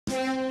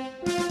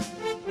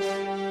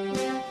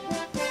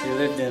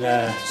lived in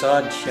a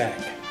sod shack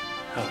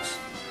house.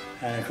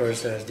 And of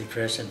course, it was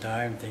Depression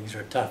time, things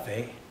were tough,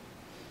 eh?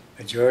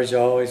 But George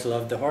always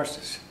loved the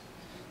horses.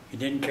 He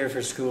didn't care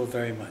for school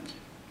very much.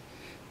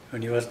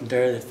 When he wasn't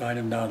there, they'd find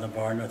him down the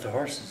barn with the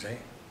horses, eh?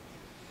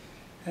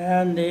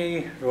 And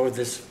he rode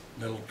this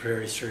little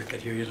Prairie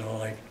Circuit here, you know,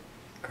 like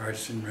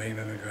Cardston,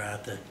 Raymond,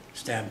 Magrath, the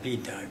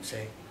Stampede times,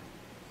 eh?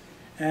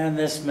 And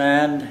this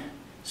man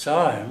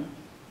saw him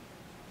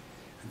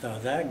and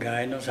thought, that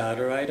guy knows how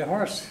to ride a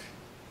horse.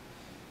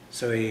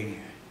 So he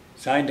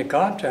signed a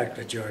contract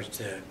with George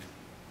to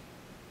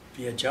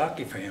be a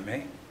jockey for him,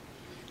 eh?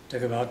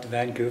 Took him out to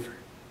Vancouver,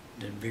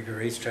 did bigger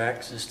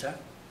racetracks and stuff.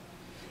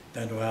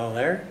 Done well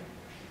there.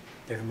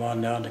 Took him on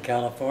down to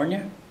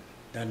California,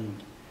 done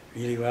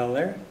really well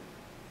there.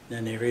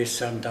 Then they raced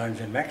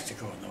sometimes in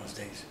Mexico in those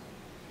days.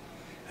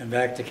 And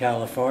back to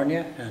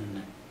California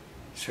and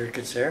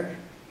circuits there.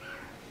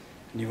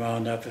 And he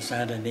wound up in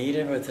Santa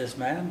Anita with this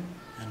man.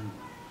 And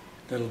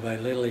little by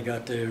little he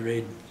got to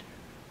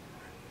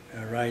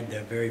ride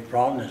the very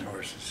prominent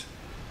horses.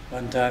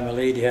 One time a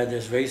lady had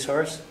this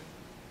racehorse,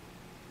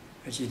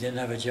 but she didn't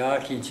have a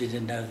jockey and she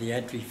didn't have the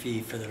entry fee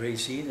for the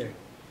race either.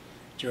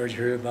 George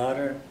heard about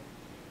her.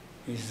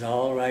 He says,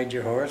 I'll ride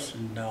your horse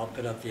and I'll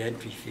put up the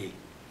entry fee.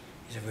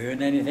 He said, if we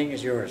win anything,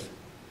 it's yours.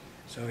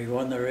 So he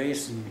won the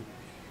race and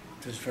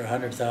it was for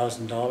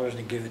 $100,000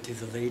 and give it to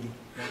the lady.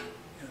 Yeah,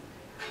 yeah.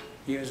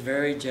 He was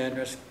very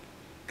generous.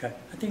 I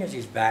think it's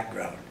his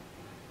background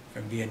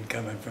from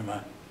coming from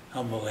a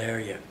humble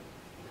area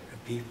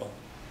of people.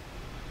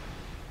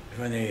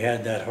 When they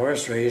had that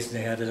horse race and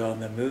they had it on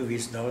the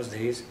movies in those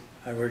days,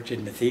 I worked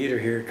in the theater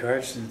here at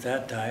Cardston at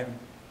that time.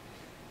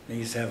 They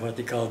used to have what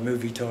they called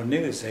movie tone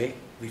news, eh?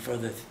 Before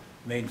the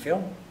main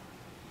film.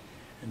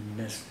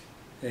 And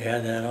they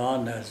had that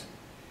on as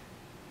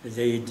the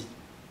day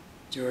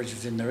George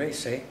was in the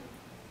race, eh?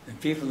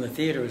 And people in the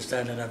theater were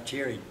standing up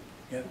cheering.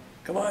 Yeah,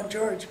 come on,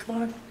 George,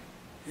 come on.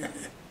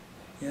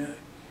 Yeah.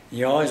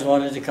 He always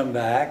wanted to come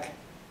back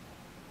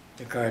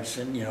to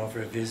Cardston, you know,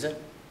 for a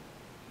visit.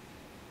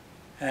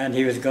 And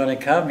he was going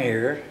to come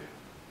here.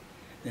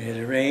 They had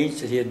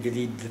arranged that he had to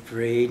lead the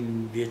parade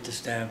and be at the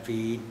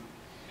Stampede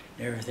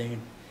and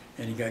everything.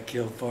 And he got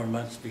killed 4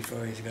 months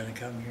before he was going to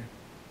come here.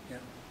 Yeah.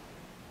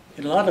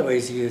 In a lot of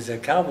ways, he was a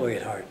cowboy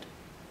at heart.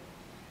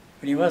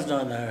 When he wasn't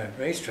on the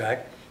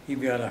racetrack,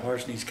 he'd be on a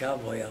horse in his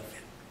cowboy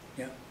outfit.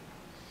 Yeah.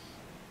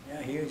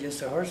 Yeah, he was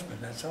just a horseman,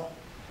 that's all.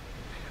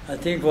 I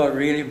think what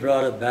really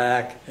brought it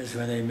back is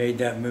when they made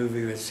that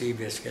movie with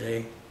Seabiscuit,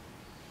 eh?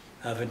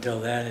 Up until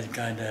then, it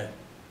kind of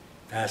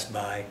passed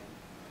by.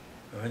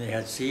 But when they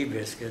had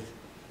Seabiscuit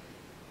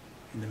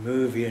in the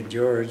movie and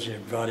George,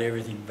 it brought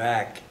everything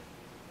back.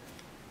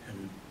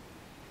 And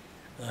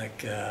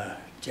like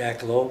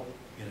Jack Lowe,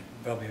 you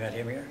probably met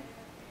him here.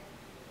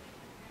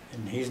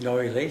 And he's no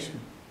relation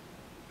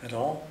at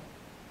all.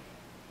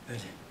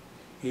 But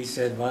he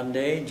said one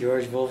day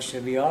George Woolf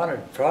should be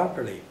honored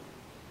properly.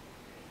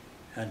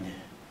 And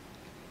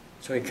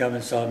so he come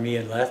and saw me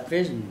in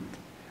Lethbridge, and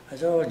I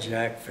said, oh,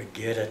 Jack,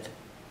 forget it.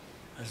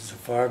 I said, so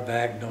far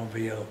back,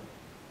 nobody will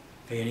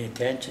pay any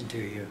attention to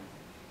you.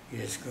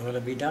 It's going to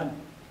be done.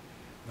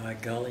 By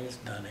golly, it's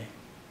done, eh?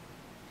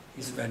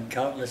 He spent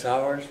countless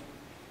hours,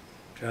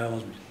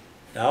 traveled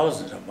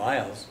thousands of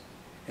miles.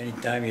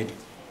 Anytime you'd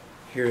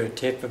hear a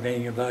tip of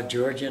anything about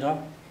George, you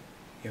know,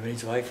 him and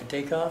his wife would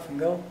take off and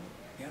go.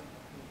 Yeah.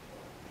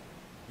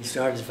 He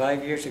started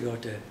 5 years ago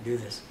to do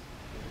this.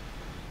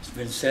 It's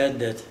been said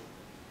that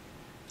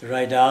to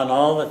write down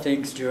all the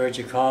things George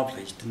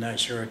accomplished in that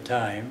short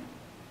time,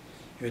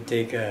 he would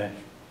take a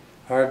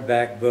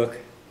hardback book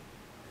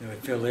that would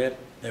fill it,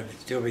 there would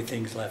still be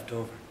things left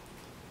over.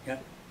 Yeah.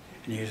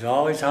 And he was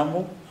always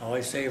humble,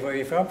 always say, where are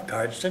you from?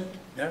 Cardston.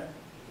 Yeah.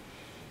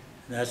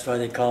 And that's why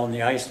they call him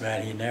the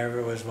Iceman. He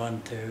never was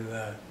one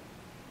to,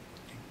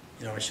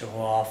 you know, show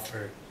off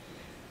or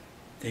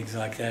things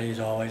like that. He's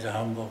always a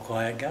humble,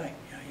 quiet guy.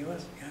 Yeah, he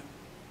was. Yeah.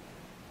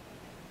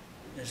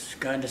 It's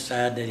kind of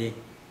sad that he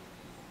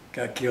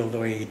got killed the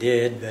way he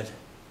did, but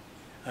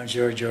I'm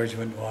sure George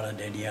wouldn't want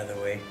it any other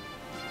way.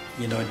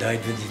 You know,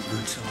 died with his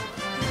boots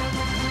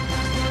on.